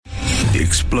The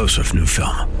explosive new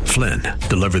film, Flynn,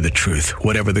 deliver the truth,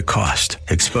 whatever the cost,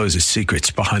 exposes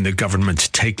secrets behind the government's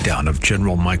takedown of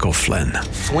General Michael Flynn.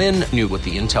 Flynn knew what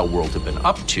the intel world had been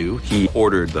up to. He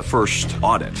ordered the first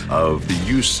audit of the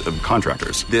use of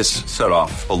contractors. This set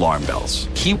off alarm bells.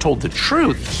 He told the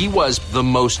truth. He was the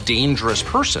most dangerous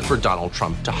person for Donald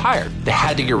Trump to hire. They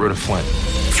had to get rid of Flynn.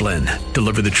 Flynn,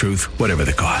 deliver the truth, whatever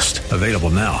the cost. Available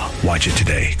now. Watch it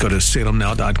today. Go to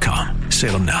salemnow.com.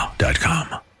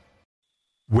 salemnow.com.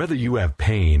 Whether you have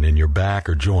pain in your back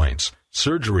or joints,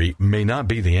 surgery may not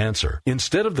be the answer.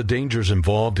 Instead of the dangers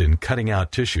involved in cutting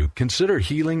out tissue, consider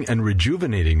healing and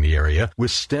rejuvenating the area with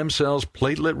stem cells,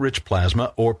 platelet-rich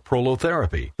plasma, or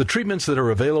prolotherapy. The treatments that are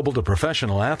available to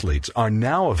professional athletes are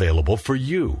now available for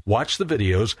you. Watch the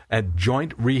videos at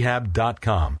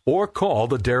jointrehab.com or call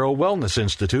the Darrow Wellness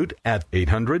Institute at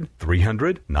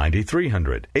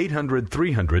 800-300-9300.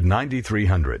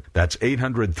 800-300-9300. That's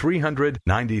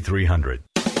 800-300-9300.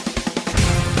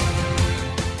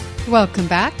 Welcome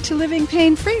back to Living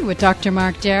Pain-Free with Dr.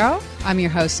 Mark Darrow. I'm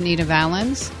your host, Nita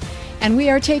Valens, and we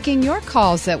are taking your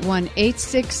calls at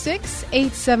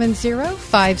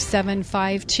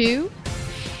 1-866-870-5752.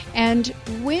 And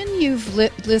when you've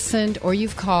listened or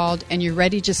you've called and you're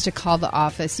ready just to call the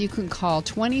office, you can call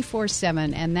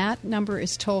 24/7, and that number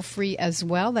is toll-free as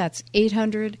well. That's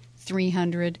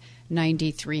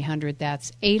 800-300-9300.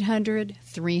 That's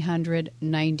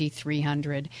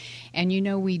 800-300-9300. And you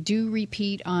know we do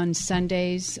repeat on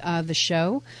Sundays the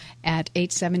show at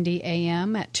 8:70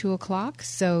 a.m. at 2 o'clock.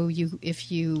 So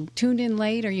if you tuned in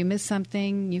late or you missed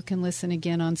something, you can listen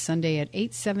again on Sunday at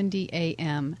 8:70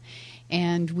 a.m.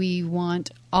 And we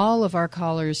want all of our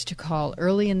callers to call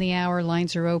early in the hour.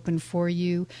 Lines are open for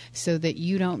you so that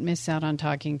you don't miss out on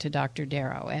talking to Dr.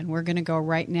 Darrow. And we're going to go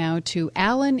right now to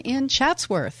Alan in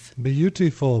Chatsworth.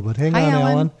 Beautiful, but hang Hi,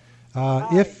 on,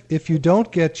 Alan. If you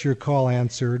don't get your call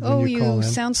answered when you call in.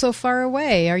 Sound so far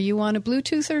away. Are you on a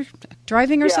Bluetooth or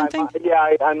driving or something?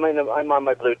 I'm on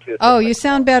my Bluetooth. Oh, you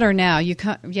sound better now.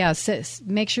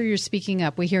 Make sure you're speaking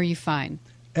up. We hear you fine.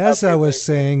 As I was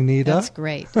saying, Nita. That's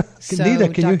great. So, Nita,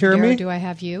 can you hear me? Do I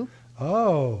have you?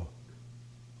 Oh.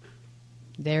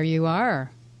 There you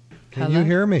are. Can you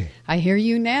hear me? I hear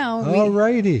you now. All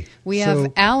righty. We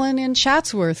have Alan in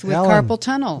Chatsworth with carpal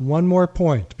tunnel. One more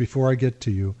point before I get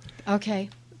to you. Okay.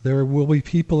 There will be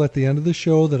people at the end of the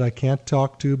show that I can't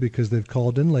talk to because they've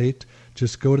called in late.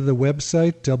 Just go to the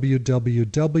website,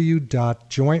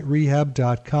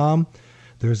 www.jointrehab.com.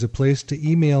 There's a place to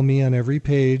email me on every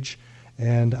page,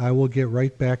 and I will get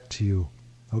right back to you.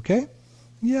 Okay?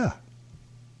 Yeah.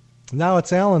 Now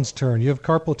it's Alan's turn. You have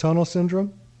carpal tunnel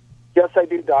syndrome? Yes, I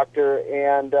do, doctor.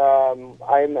 And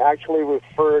I'm actually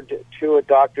referred to a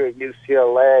doctor at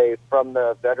UCLA from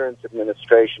the Veterans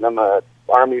Administration. I'm a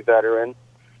Army veteran.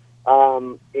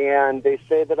 And they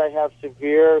say that I have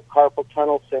severe carpal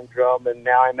tunnel syndrome, and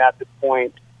now I'm at the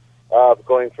point of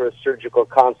going for a surgical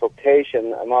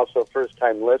consultation. I'm also a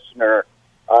first-time listener.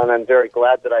 And I'm very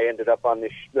glad that I ended up on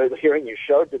hearing your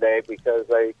show today because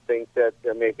I think that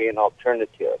there may be an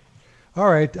alternative. All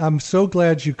right. I'm so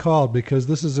glad you called because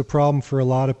this is a problem for a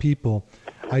lot of people.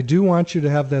 I do want you to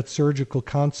have that surgical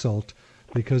consult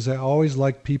because I always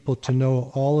like people to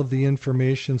know all of the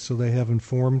information so they have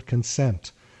informed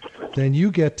consent. Then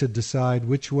you get to decide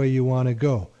which way you want to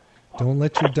go. Don't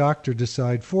let your doctor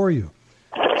decide for you.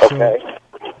 Okay.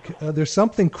 So, there's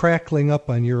something crackling up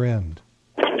on your end.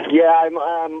 Yeah,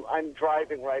 I'm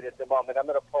driving right at the moment. I'm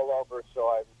going to pull over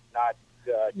so I'm not...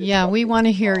 yeah, we want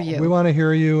to hear you. We want to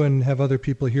hear you and have other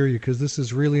people hear you because this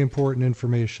is really important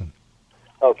information.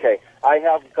 Okay. I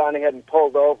have gone ahead and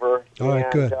pulled over. All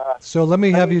right, good. So let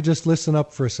me have you just listen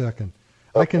up for a second.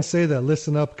 Okay. I can say that,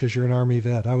 listen up, because you're an Army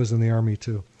vet. I was in the Army,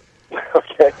 too.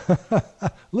 Okay.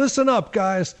 Listen up,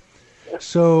 guys.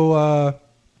 So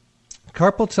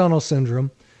carpal tunnel syndrome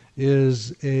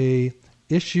is a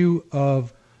issue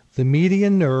of the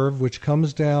median nerve, which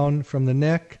comes down from the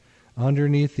neck,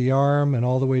 underneath the arm, and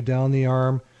all the way down the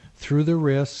arm, through the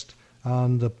wrist,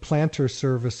 on the plantar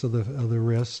surface of the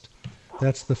wrist.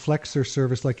 That's the flexor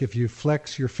surface, like if you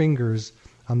flex your fingers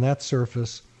on that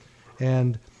surface.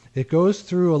 And it goes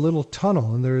through a little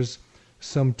tunnel, and there's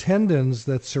some tendons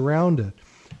that surround it.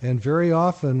 And very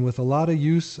often, with a lot of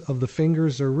use of the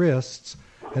fingers or wrists,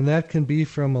 and that can be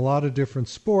from a lot of different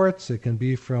sports, it can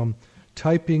be from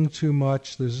typing too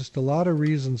much. There's just a lot of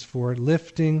reasons for it.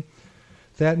 Lifting.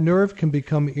 That nerve can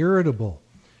become irritable.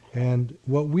 And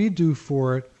what we do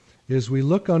for it is we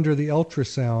look under the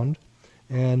ultrasound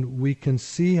and we can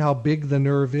see how big the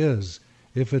nerve is.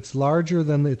 If it's larger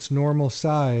than its normal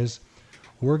size,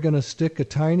 we're going to stick a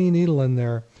tiny needle in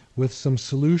there with some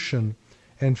solution,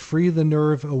 and free the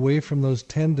nerve away from those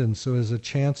tendons so it has a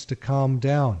chance to calm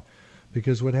down.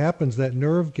 Because what happens, that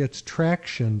nerve gets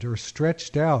tractioned or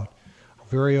stretched out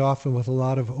very often with a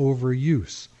lot of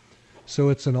overuse. So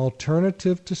it's an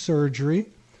alternative to surgery.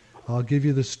 I'll give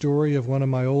you the story of one of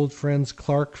my old friends,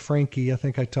 Clark Frankie. I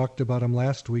think I talked about him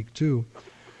last week too.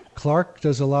 Clark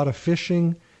does a lot of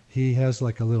fishing. He has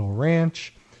like a little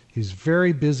ranch. He's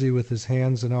very busy with his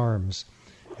hands and arms.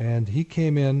 And he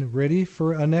came in ready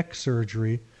for a neck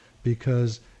surgery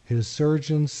because his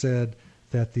surgeon said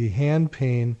that the hand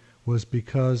pain was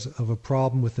because of a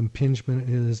problem with impingement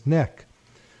in his neck.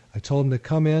 I told him to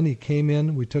come in. He came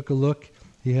in. We took a look.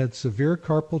 He had severe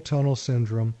carpal tunnel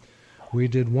syndrome. We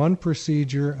did one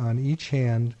procedure on each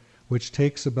hand, which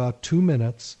takes about 2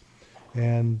 minutes.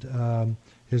 And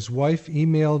his wife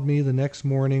emailed me the next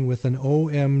morning with an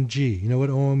OMG. You know what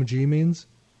OMG means?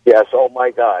 Yes, oh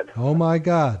my God. Oh my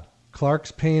God.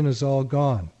 Clark's pain is all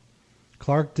gone.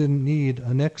 Clark didn't need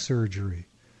a neck surgery.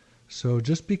 So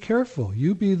just be careful.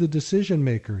 You be the decision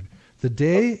maker. The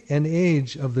day and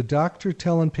age of the doctor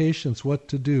telling patients what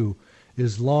to do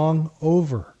is long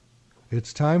over.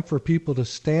 It's time for people to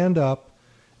stand up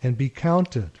and be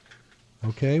counted.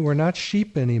 Okay? We're not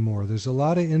sheep anymore. There's a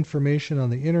lot of information on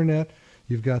the internet.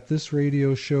 You've got this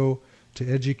radio show to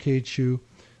educate you.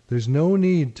 There's no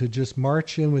need to just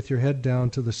march in with your head down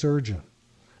to the surgeon.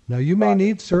 Now, you may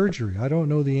need surgery. I don't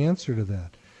know the answer to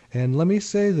that. And let me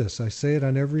say this. I say it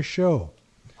on every show.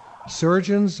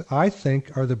 Surgeons, I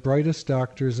think, are the brightest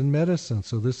doctors in medicine.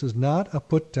 So this is not a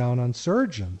put down on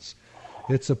surgeons.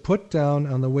 It's a put down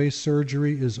on the way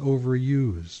surgery is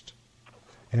overused.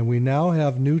 And we now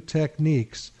have new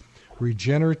techniques.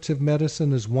 Regenerative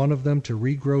medicine is one of them to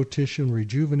regrow tissue and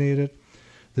rejuvenate it.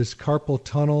 This carpal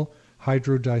tunnel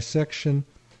hydrodissection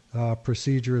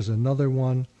procedure is another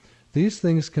one. These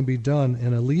things can be done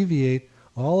and alleviate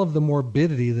all of the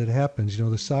morbidity that happens,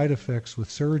 the side effects with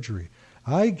surgery.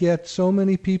 I get so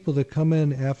many people that come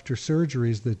in after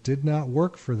surgeries that did not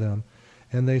work for them,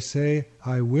 and they say,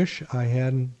 I wish I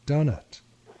hadn't done it.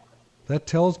 That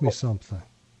tells me something.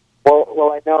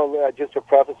 Well, I know, just to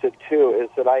preface it too, is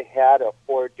that I had a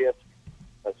 4-disc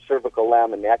cervical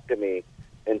laminectomy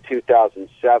in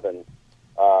 2007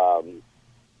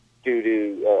 due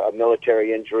to a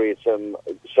military injury, some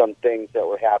things that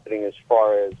were happening as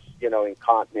far as,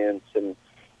 incontinence and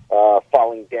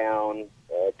falling down,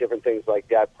 different things like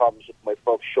that, problems with my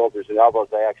both shoulders and elbows.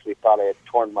 I actually thought I had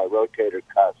torn my rotator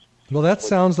cuff. Well, that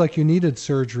sounds like you needed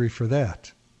surgery for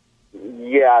that.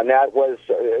 Yeah, and that was,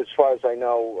 as far as I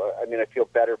know, I feel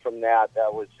better from that.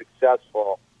 That was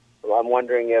successful. Well, I'm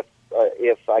wondering if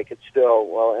I could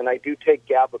still, and I do take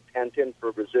gabapentin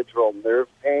for residual nerve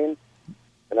pain,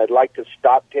 and I'd like to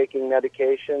stop taking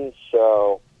medications,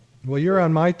 so... Well, you're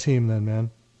on my team then,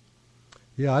 man.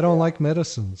 Yeah, I don't like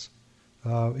medicines.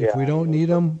 If we don't need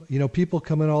them, people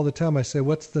come in all the time. I say,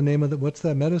 what's the name of what's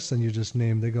that medicine you just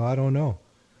named? They go, I don't know.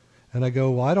 And I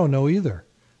go, well, I don't know either.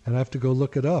 And I have to go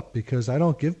look it up because I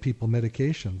don't give people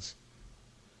medications.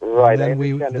 Right.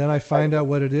 And then I find out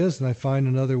what it is, and I find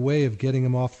another way of getting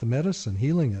them off the medicine,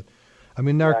 healing it.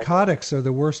 Narcotics are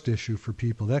the worst issue for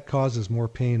people. That causes more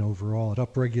pain overall. It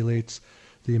upregulates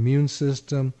the immune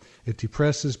system. It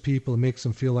depresses people. It makes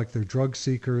them feel like they're drug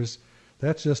seekers.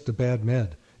 That's just a bad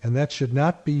med. And that should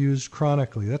not be used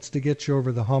chronically. That's to get you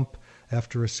over the hump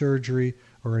after a surgery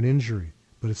or an injury.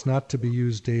 But it's not to be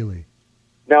used daily.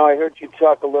 Now, I heard you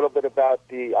talk a little bit about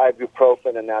the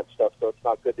ibuprofen and that stuff, so it's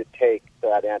not good to take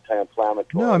that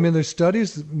anti-inflammatory. No,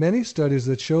 there's many studies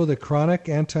that show that chronic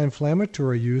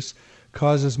anti-inflammatory use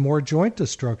causes more joint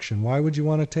destruction. Why would you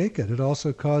want to take it? It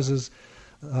also causes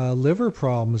liver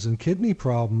problems and kidney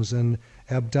problems and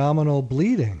abdominal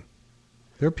bleeding.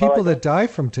 There are people that die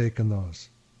from taking those.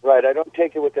 Right. I don't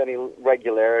take it with any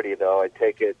regularity, though. I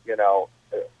take it,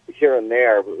 here and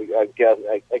there,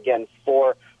 again,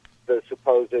 for the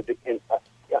supposed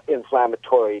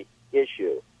inflammatory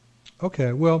issue.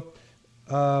 Okay. Well,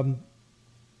 go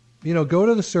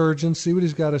to the surgeon, see what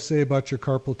he's got to say about your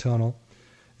carpal tunnel.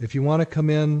 If you want to come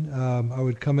in, I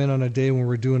would come in on a day when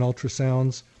we're doing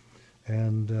ultrasounds,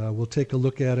 and we'll take a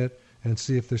look at it and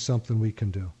see if there's something we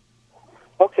can do.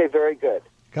 Okay, very good.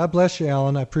 God bless you,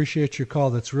 Alan. I appreciate your call.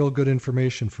 That's real good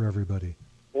information for everybody.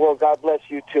 Well, God bless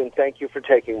you, too, and thank you for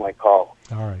taking my call.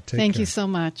 All right, take care. Thank you so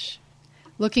much.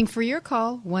 Looking for your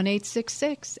call,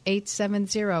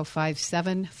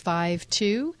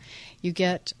 1-866-870-5752. You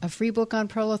get a free book on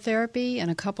prolotherapy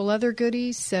and a couple other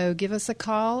goodies, so give us a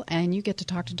call, and you get to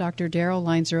talk to Dr. Darrell.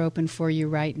 Lines are open for you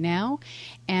right now.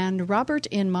 And Robert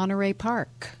in Monterey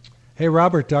Park. Hey,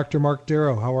 Robert, Dr. Mark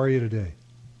Darrow, how are you today?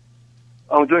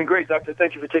 I'm doing great, Doctor.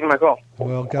 Thank you for taking my call.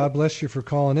 Well, God bless you for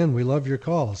calling in. We love your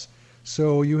calls.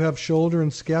 So you have shoulder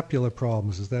and scapula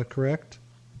problems, is that correct?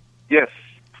 Yes.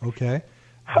 Okay.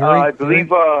 I believe.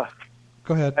 Go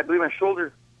ahead. I believe my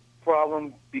shoulder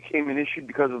problem became an issue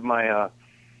because of my.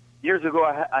 Years ago,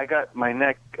 I got my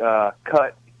neck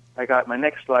cut. I got my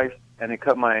neck sliced, and it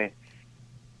cut my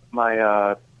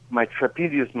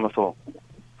trapezius muscle.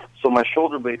 So my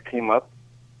shoulder blade came up.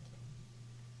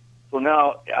 So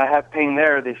now I have pain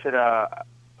there. They said I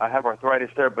have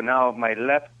arthritis there, but now my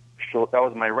left shoulder, that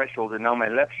was my right shoulder, now my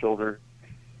left shoulder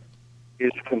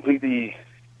is completely,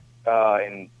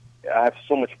 and I have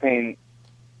so much pain.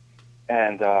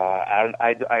 And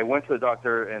I went to the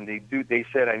doctor, and they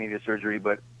said I needed surgery,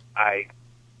 but I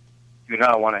do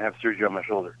not want to have surgery on my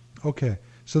shoulder. Okay.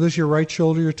 So this is your right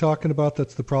shoulder you're talking about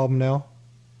that's the problem now?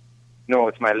 No,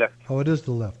 it's my left. Oh, it is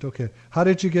the left. Okay. How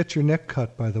did you get your neck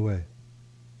cut, by the way?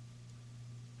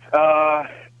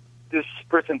 This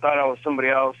person thought I was somebody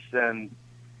else, and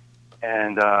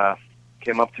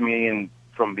came up to me and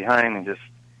from behind and just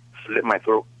slit my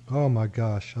throat. Oh my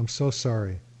gosh, I'm so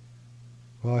sorry.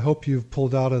 Well, I hope you've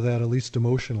pulled out of that at least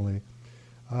emotionally.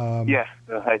 Yeah,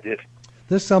 I did.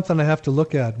 This is something I have to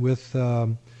look at with,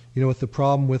 with the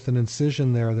problem with an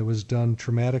incision there that was done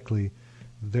traumatically.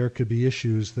 There could be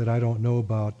issues that I don't know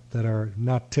about that are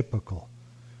not typical.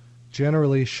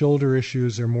 Generally, shoulder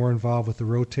issues are more involved with the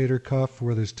rotator cuff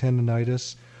where there's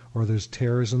tendinitis or there's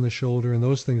tears in the shoulder, and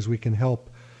those things we can help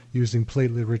using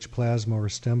platelet-rich plasma or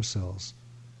stem cells.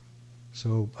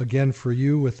 So again, for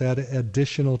you with that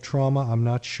additional trauma, I'm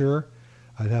not sure.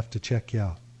 I'd have to check you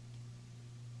out.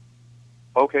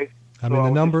 Okay. I mean,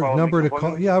 the number to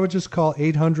call, I would just call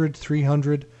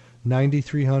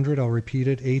 800-300-9300. I'll repeat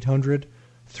it,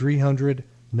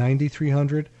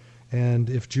 800-300-9300. And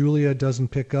if Julia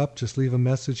doesn't pick up, just leave a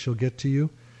message. She'll get to you.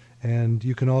 And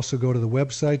you can also go to the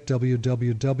website,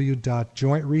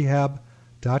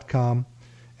 www.jointrehab.com.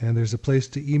 And there's a place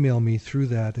to email me through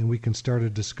that, and we can start a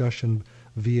discussion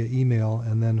via email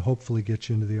and then hopefully get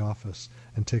you into the office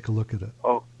and take a look at it.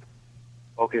 Oh,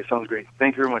 okay. Sounds great.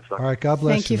 Thank you very much, Doctor. All right. God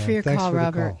bless you. Thank you for your Thanks call, for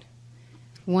Robert.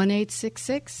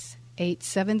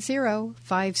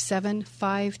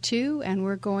 1-866-870-5752, and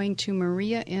we're going to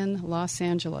Maria in Los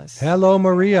Angeles. Hello,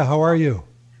 Maria. How are you?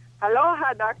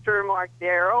 Aloha, Dr. Mark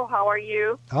Darrow. How are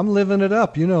you? I'm living it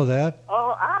up. You know that.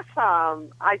 Oh,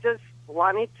 awesome. I just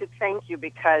wanted to thank you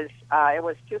because it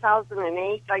was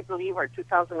 2008, I believe, or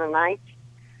 2009.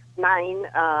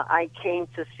 I came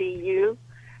to see you,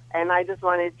 and I just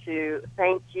wanted to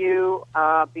thank you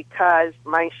because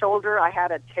my shoulder, I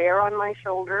had a tear on my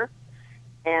shoulder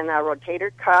and a rotator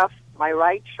cuff, my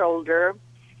right shoulder,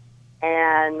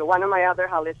 and one of my other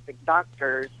holistic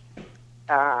doctors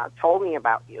told me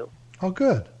about you. Oh,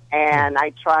 good. And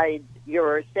I tried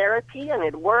your therapy, and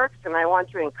it works, and I want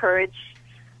to encourage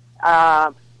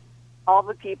all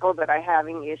the people that are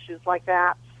having issues like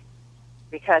that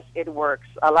because it works.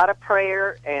 A lot of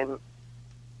prayer and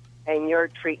your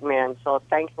treatment. So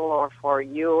thank the Lord for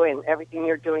you and everything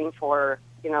you're doing for,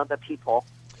 the people.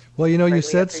 Well, you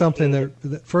said something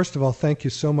that, first of all, thank you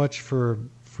so much for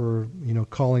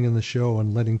calling in the show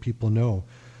and letting people know.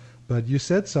 But you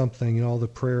said something, all the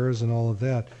prayers and all of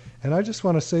that. And I just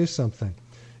want to say something.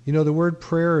 The word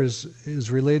prayer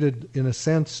is related in a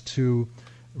sense to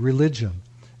religion.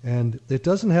 And it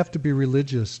doesn't have to be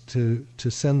religious to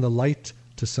send the light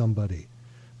to somebody.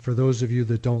 For those of you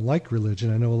that don't like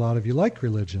religion, I know a lot of you like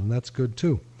religion. That's good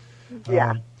too.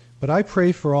 Yeah. But I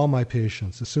pray for all my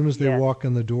patients. As soon as they walk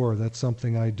in the door, that's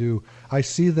something I do. I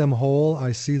see them whole.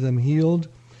 I see them healed.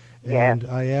 And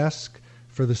I ask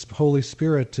for the Holy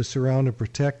Spirit to surround and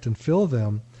protect and fill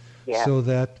them so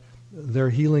that their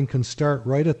healing can start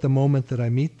right at the moment that I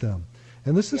meet them.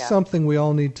 And this is something we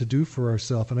all need to do for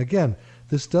ourselves. And again,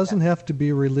 this doesn't have to be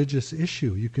a religious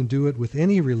issue. You can do it with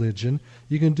any religion.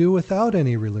 You can do it without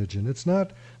any religion. It's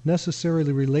not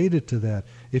necessarily related to that.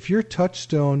 If your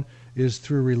touchstone is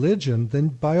through religion, then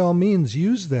by all means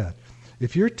use that.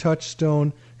 If your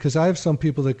touchstone, because I have some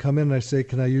people that come in and I say,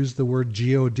 can I use the word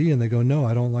G-O-D? And they go, no,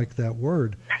 I don't like that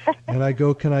word. And I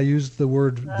go, can I use the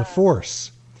word the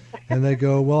force? And they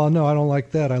go, well, no, I don't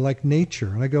like that. I like nature.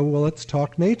 And I go, well, let's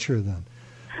talk nature then.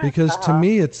 Because to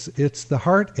me, it's the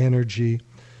heart energy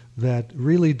that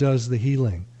really does the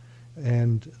healing.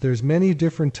 And there's many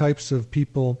different types of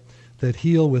people that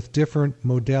heal with different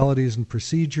modalities and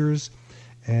procedures.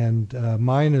 And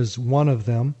mine is one of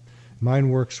them. Mine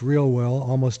works real well.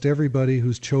 Almost everybody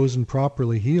who's chosen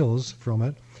properly heals from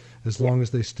it, as long as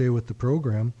they stay with the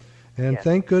program. And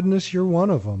thank goodness you're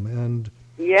one of them. And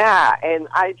and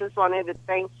I just wanted to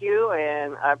thank you,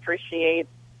 and I appreciate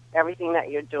everything that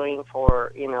you're doing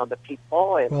for, the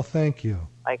people. And Well, thank you.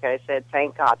 like I said,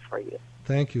 thank God for you.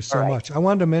 Thank you so All right. much. I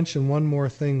wanted to mention one more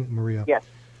thing, Maria. Yes.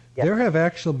 There have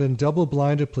actually been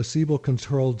double-blinded,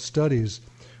 placebo-controlled studies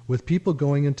with people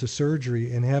going into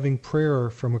surgery and having prayer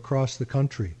from across the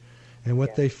country. And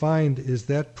what they find is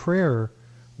that prayer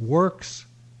works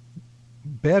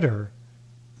better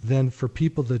than for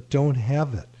people that don't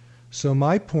have it. So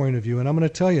my point of view, and I'm going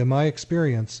to tell you my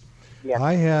experience,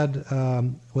 I had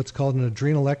what's called an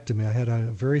adrenalectomy. I had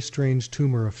a very strange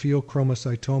tumor, a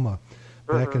pheochromocytoma,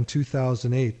 back in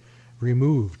 2008,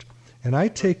 removed. And I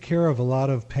take care of a lot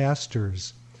of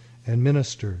pastors and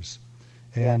ministers.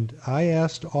 And I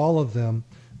asked all of them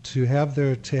to have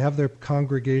their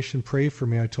congregation pray for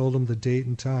me. I told them the date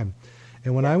and time.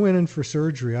 And when I went in for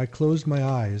surgery, I closed my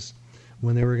eyes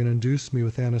when they were going to induce me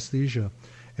with anesthesia.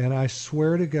 And I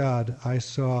swear to God, I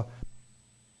saw...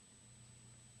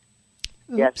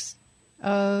 Oops.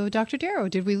 Oh, Dr. Darrow,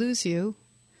 did we lose you?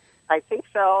 I think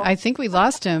so. I think we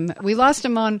lost him. We lost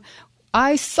him on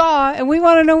I saw, and we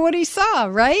want to know what he saw,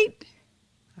 right?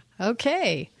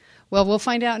 Okay. Well, we'll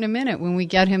find out in a minute when we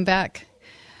get him back.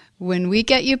 When we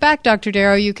get you back, Dr.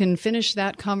 Darrow, you can finish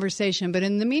that conversation. But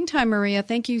in the meantime, Maria,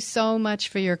 thank you so much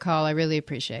for your call. I really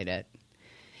appreciate it.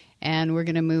 And we're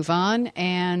going to move on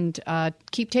and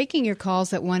keep taking your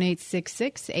calls at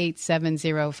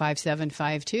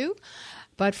 1-866-870-5752.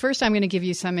 But first, I'm going to give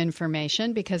you some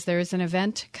information because there is an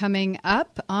event coming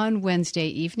up on Wednesday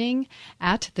evening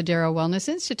at the Darrow Wellness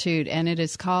Institute, and it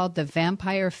is called the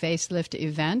Vampire Facelift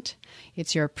Event.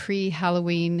 It's your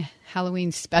pre-Halloween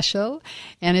special,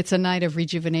 and it's a night of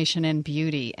rejuvenation and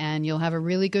beauty. And you'll have a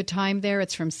really good time there.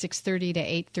 It's from 6:30 to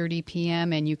 8:30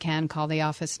 p.m., and you can call the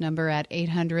office number at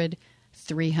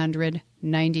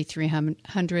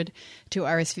 800-300-9300 to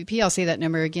RSVP. I'll say that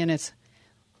number again. It's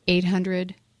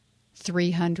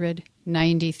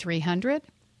 800-300-9300.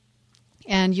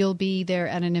 And you'll be there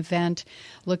at an event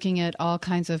looking at all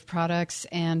kinds of products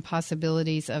and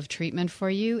possibilities of treatment for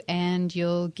you. And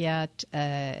you'll get,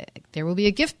 there will be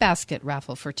a gift basket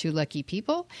raffle for 2 lucky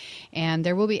people. And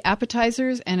there will be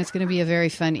appetizers, and it's going to be a very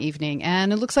fun evening.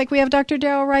 And it looks like we have Dr.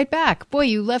 Darrow right back. Boy,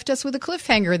 you left us with a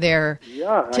cliffhanger there.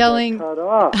 Yeah, telling, I got cut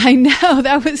off. I know,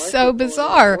 that was so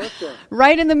bizarre.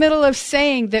 Right in the middle of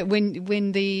saying that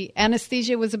when the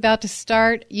anesthesia was about to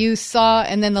start, you saw,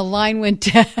 and then the line went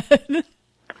dead.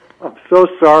 I'm so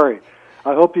sorry.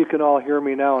 I hope you can all hear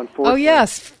me now, unfortunately. Oh,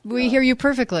 yes. We hear you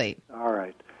perfectly. All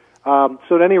right. So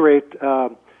at any rate,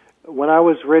 when I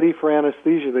was ready for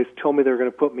anesthesia, they told me they were going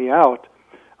to put me out.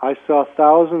 I saw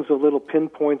thousands of little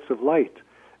pinpoints of light,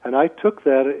 and I took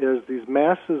that as these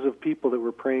masses of people that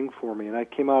were praying for me, and I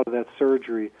came out of that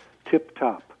surgery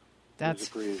tip-top. That's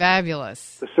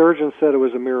fabulous. The surgeon said it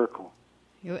was a miracle.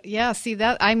 Yeah, see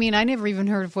that. I mean, I never even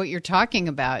heard of what you're talking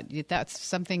about. That's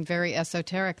something very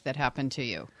esoteric that happened to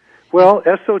you. Well,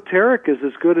 esoteric is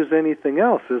as good as anything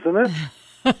else, isn't it?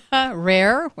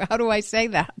 Rare? How do I say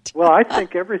that? Well, I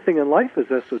think everything in life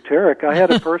is esoteric. I had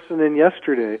a person in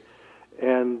yesterday,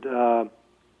 and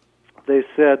they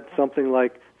said something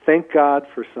like, thank God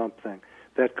for something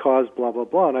that caused blah, blah,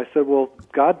 blah. And I said, well,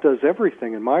 God does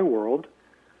everything in my world.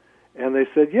 And they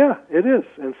said, yeah, it is.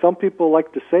 And some people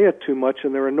like to say it too much,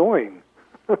 and they're annoying.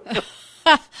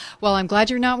 Well, I'm glad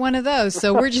you're not one of those.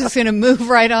 So we're just going to move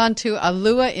right on to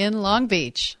Alua in Long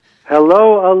Beach.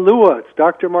 Hello, Alua. It's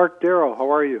Dr. Mark Darrow. How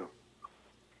are you?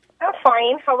 I'm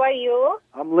fine. How are you?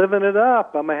 I'm living it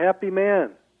up. I'm a happy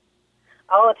man.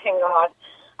 Oh, thank God.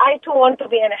 I, too, want to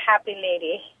be a happy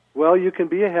lady. Well, you can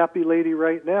be a happy lady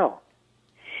right now.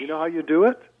 You know how you do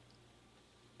it?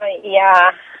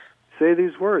 Yeah. Say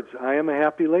these words. I am a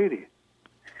happy lady.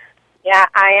 Yeah,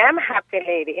 I am a happy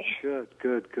lady. Good,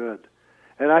 good, good.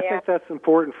 And I think that's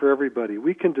important for everybody.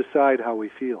 We can decide how we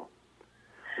feel.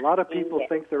 A lot of people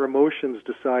think their emotions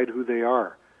decide who they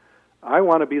are. I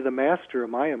want to be the master of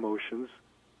my emotions.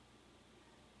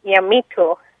 Yeah, me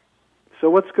too. So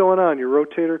what's going on? Your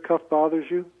rotator cuff bothers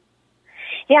you?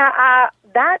 Yeah,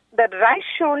 the right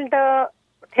shoulder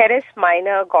teres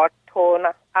minor got torn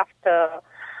after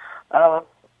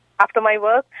my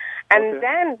work, and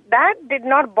then that did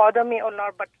not bother me a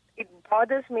lot, but it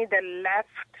bothers me the left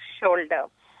shoulder.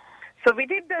 So we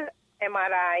did the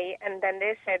MRI, and then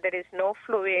they said there is no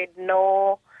fluid,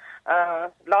 no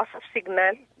loss of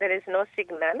signal, there is no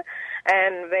signal,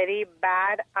 and very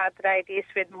bad arthritis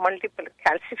with multiple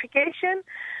calcification,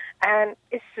 and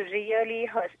it's really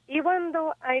hurts. Even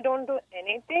though I don't do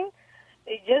anything,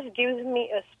 it just gives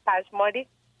me a spasmodic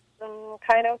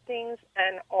kind of things,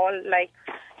 and all like,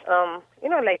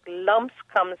 like lumps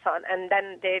comes on, and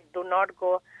then they do not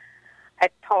go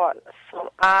at all.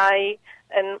 So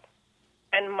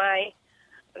and my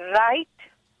right,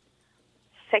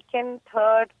 second,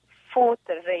 third, fourth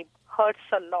rib hurts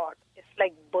a lot. It's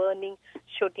like burning,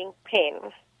 shooting pain.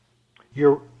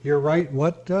 Your right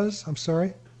what does? I'm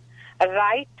sorry?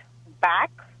 Right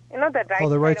back. You know, the right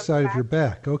the right side of your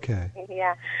back. Okay.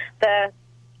 Yeah. The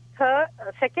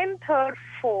second, third,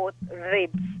 fourth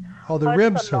ribs. Oh, the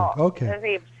ribs hurt. Okay. The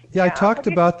ribs. Yeah, I talked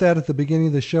about that at the beginning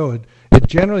of the show. It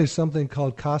generally is something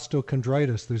called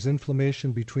costochondritis. There's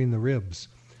inflammation between the ribs.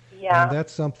 Yeah. And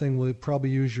that's something we'll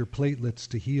probably use your platelets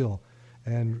to heal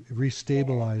and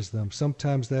restabilize them.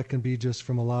 Sometimes that can be just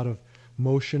from a lot of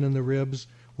motion in the ribs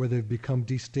where they've become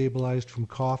destabilized from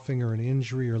coughing or an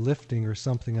injury or lifting or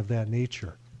something of that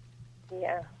nature.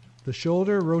 Yeah. The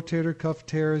shoulder rotator cuff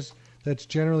tears, that's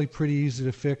generally pretty easy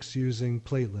to fix using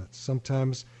platelets.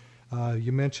 Sometimes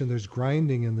you mentioned there's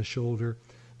grinding in the shoulder.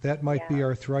 That might be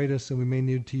arthritis, and we may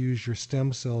need to use your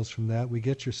stem cells from that. We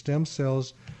get your stem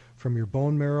cells from your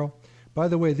bone marrow. By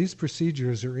the way, these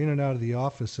procedures are in and out of the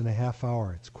office in a half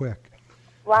hour. It's quick.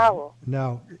 Wow.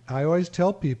 Now, I always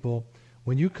tell people,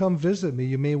 when you come visit me,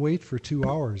 you may wait for 2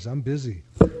 hours. I'm busy.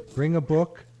 Bring a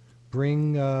book,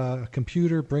 bring a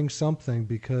computer, bring something,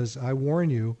 because I warn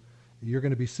you, you're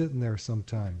going to be sitting there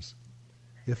sometimes.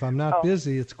 If I'm not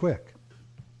busy, it's quick.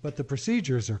 But the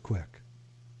procedures are quick.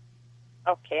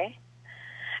 Okay.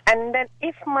 And then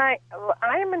if I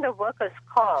am in the workers'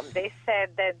 comp, they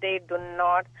said that they do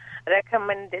not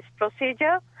recommend this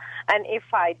procedure. And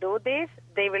if I do this,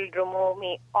 they will remove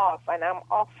me off, and I'm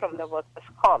off from the workers'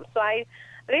 comp. So I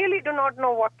really do not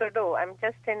know what to do. I'm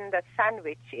just in the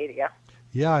sandwich area.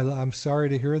 Yeah, I'm sorry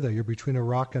to hear that. You're between a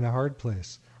rock and a hard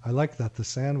place. I like that, the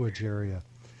sandwich area.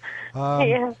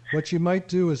 What you might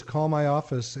do is call my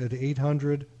office at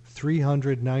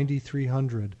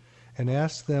 800-300-9300 and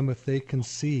ask them if they can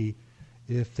see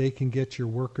if they can get your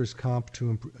workers' comp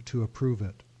to approve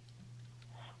it.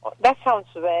 That sounds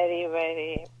very,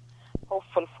 very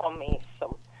hopeful for me.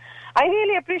 So I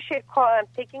really appreciate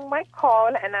taking my call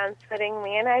and answering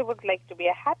me, and I would like to be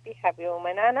a happy, happy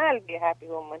woman, and I'll be a happy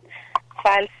woman. So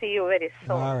I'll see you very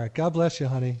soon. All right. God bless you,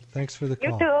 honey. Thanks for the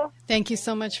call. You too. Thank you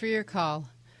so much for your call.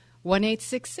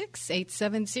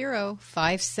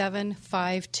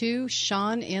 1-866-870-5752.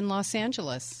 Sean in Los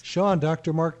Angeles. Sean,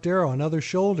 Dr. Mark Darrow, another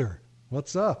shoulder.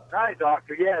 What's up? Hi,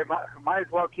 doctor. Yeah, might as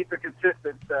well keep it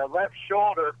consistent. Left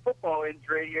shoulder football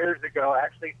injury years ago,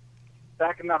 actually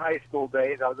back in the high school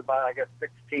days. I was about,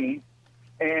 16.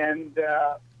 And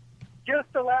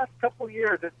just the last couple of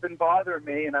years, it's been bothering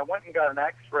me, and I went and got an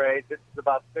X-ray. This is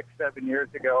about 6-7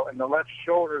 years ago, and the left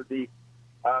shoulder,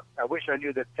 I wish I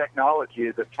knew the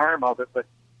technology, the term of it, but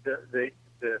the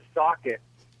socket,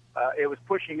 it was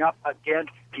pushing up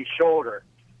against the shoulder.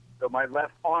 So my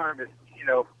left arm is,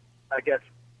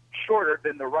 shorter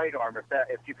than the right arm,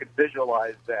 if you could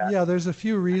visualize that. Yeah, there's a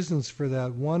few reasons for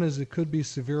that. One is it could be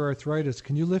severe arthritis.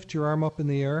 Can you lift your arm up in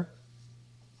the air?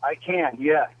 I can,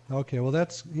 yes. Okay, well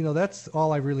that's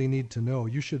all I really need to know.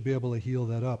 You should be able to heal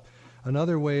that up.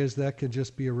 Another way is that could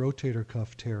just be a rotator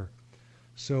cuff tear.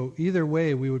 So either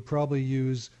way, we would probably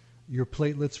use your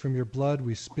platelets from your blood.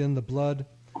 We spin the blood.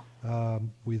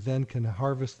 We then can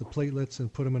harvest the platelets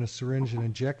and put them in a syringe and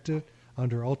inject it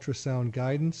under ultrasound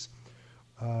guidance.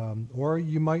 Or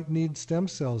you might need stem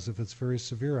cells if it's very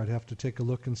severe. I'd have to take a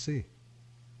look and see.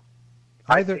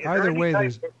 Either way,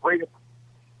 there's...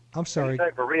 I'm sorry. Any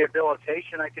type of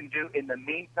rehabilitation I can do in the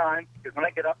meantime? Because when I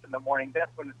get up in the morning, that's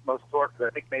when it's most sore, because I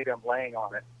think maybe I'm laying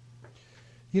on it.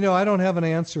 I don't have an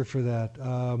answer for that.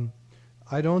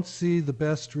 I don't see the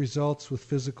best results with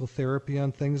physical therapy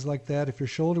on things like that. If your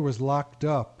shoulder was locked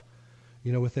up,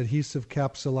 with adhesive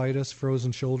capsulitis,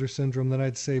 frozen shoulder syndrome, then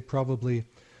I'd say probably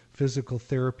physical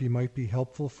therapy might be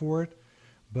helpful for it.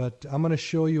 But I'm going to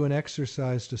show you an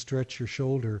exercise to stretch your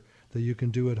shoulder that you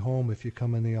can do at home if you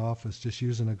come in the office, just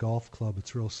using a golf club.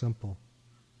 It's real simple.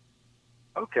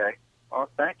 Okay. Well,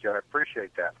 thank you. I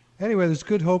appreciate that. Anyway, there's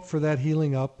good hope for that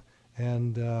healing up,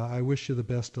 and I wish you the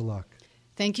best of luck.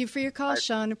 Thank you for your call,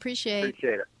 Sean. Appreciate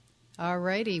it. All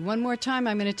righty. One more time,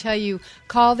 I'm going to tell you,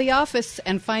 call the office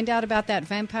and find out about that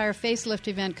vampire facelift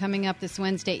event coming up this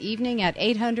Wednesday evening at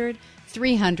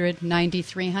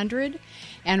 800-300-9300.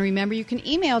 And remember, you can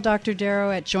email Dr.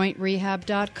 Darrow at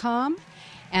jointrehab.com.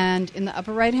 And in the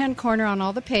upper right-hand corner on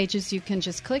all the pages, you can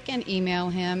just click and email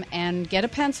him and get a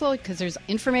pencil because there's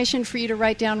information for you to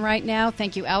write down right now.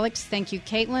 Thank you, Alex. Thank you,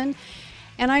 Caitlin.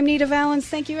 And I'm Nita Valens.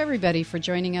 Thank you, everybody, for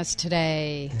joining us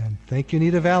today. And thank you,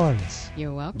 Nita Valens.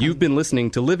 You're welcome. You've been listening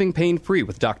to Living Pain-Free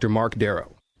with Dr. Mark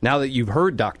Darrow. Now that you've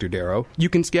heard Dr. Darrow, you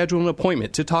can schedule an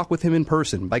appointment to talk with him in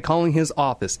person by calling his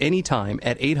office anytime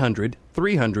at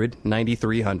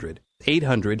 800-300-9300.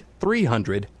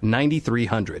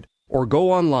 800-300-9300. Or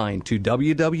go online to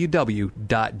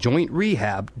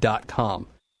www.jointrehab.com.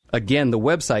 Again, the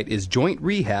website is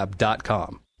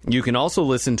jointrehab.com. You can also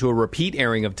listen to a repeat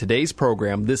airing of today's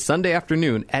program this Sunday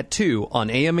afternoon at 2 on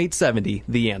AM 870,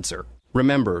 The Answer.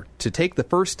 Remember, to take the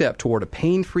first step toward a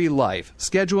pain-free life,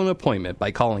 schedule an appointment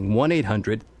by calling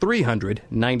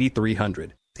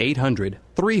 1-800-300-9300.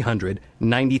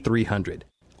 800-300-9300.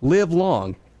 Live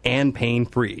long and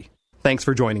pain-free. Thanks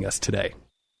for joining us today.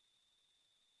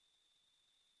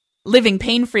 Living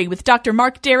Pain-Free with Dr.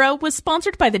 Mark Darrow was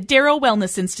sponsored by the Darrow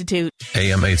Wellness Institute.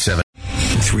 AM 870.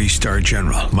 Three-star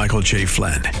General Michael J.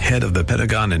 Flynn, head of the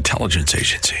Pentagon Intelligence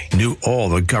Agency, knew all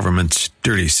the government's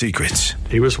dirty secrets.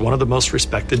 He was one of the most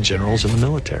respected generals in the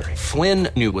military. Flynn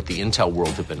knew what the intel world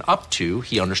had been up to.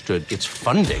 He understood its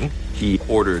funding. He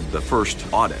ordered the first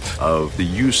audit of the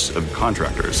use of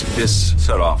contractors. This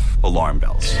set off alarm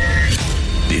bells.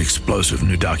 The explosive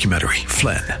new documentary,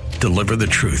 Flynn, Deliver the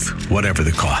Truth, Whatever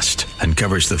the Cost,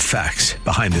 uncovers the facts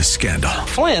behind this scandal.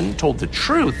 Flynn told the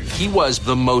truth. He was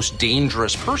the most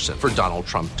dangerous person for Donald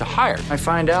Trump to hire. I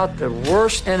find out the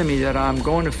worst enemy that I'm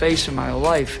going to face in my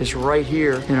life is right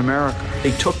here in America.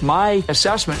 They took my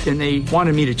assessment and they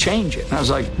wanted me to change it. And I was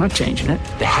like, I'm not changing it.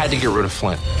 They had to get rid of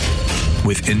Flynn.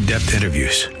 With in-depth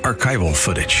interviews, archival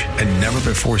footage, and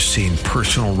never-before-seen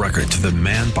personal records of the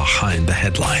man behind the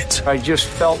headlines. I just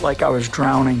felt like I was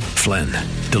drowning. Flynn,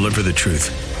 Deliver the Truth,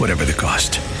 Whatever the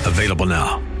Cost. Available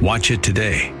now. Watch it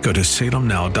today. Go to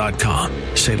salemnow.com.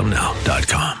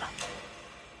 salemnow.com.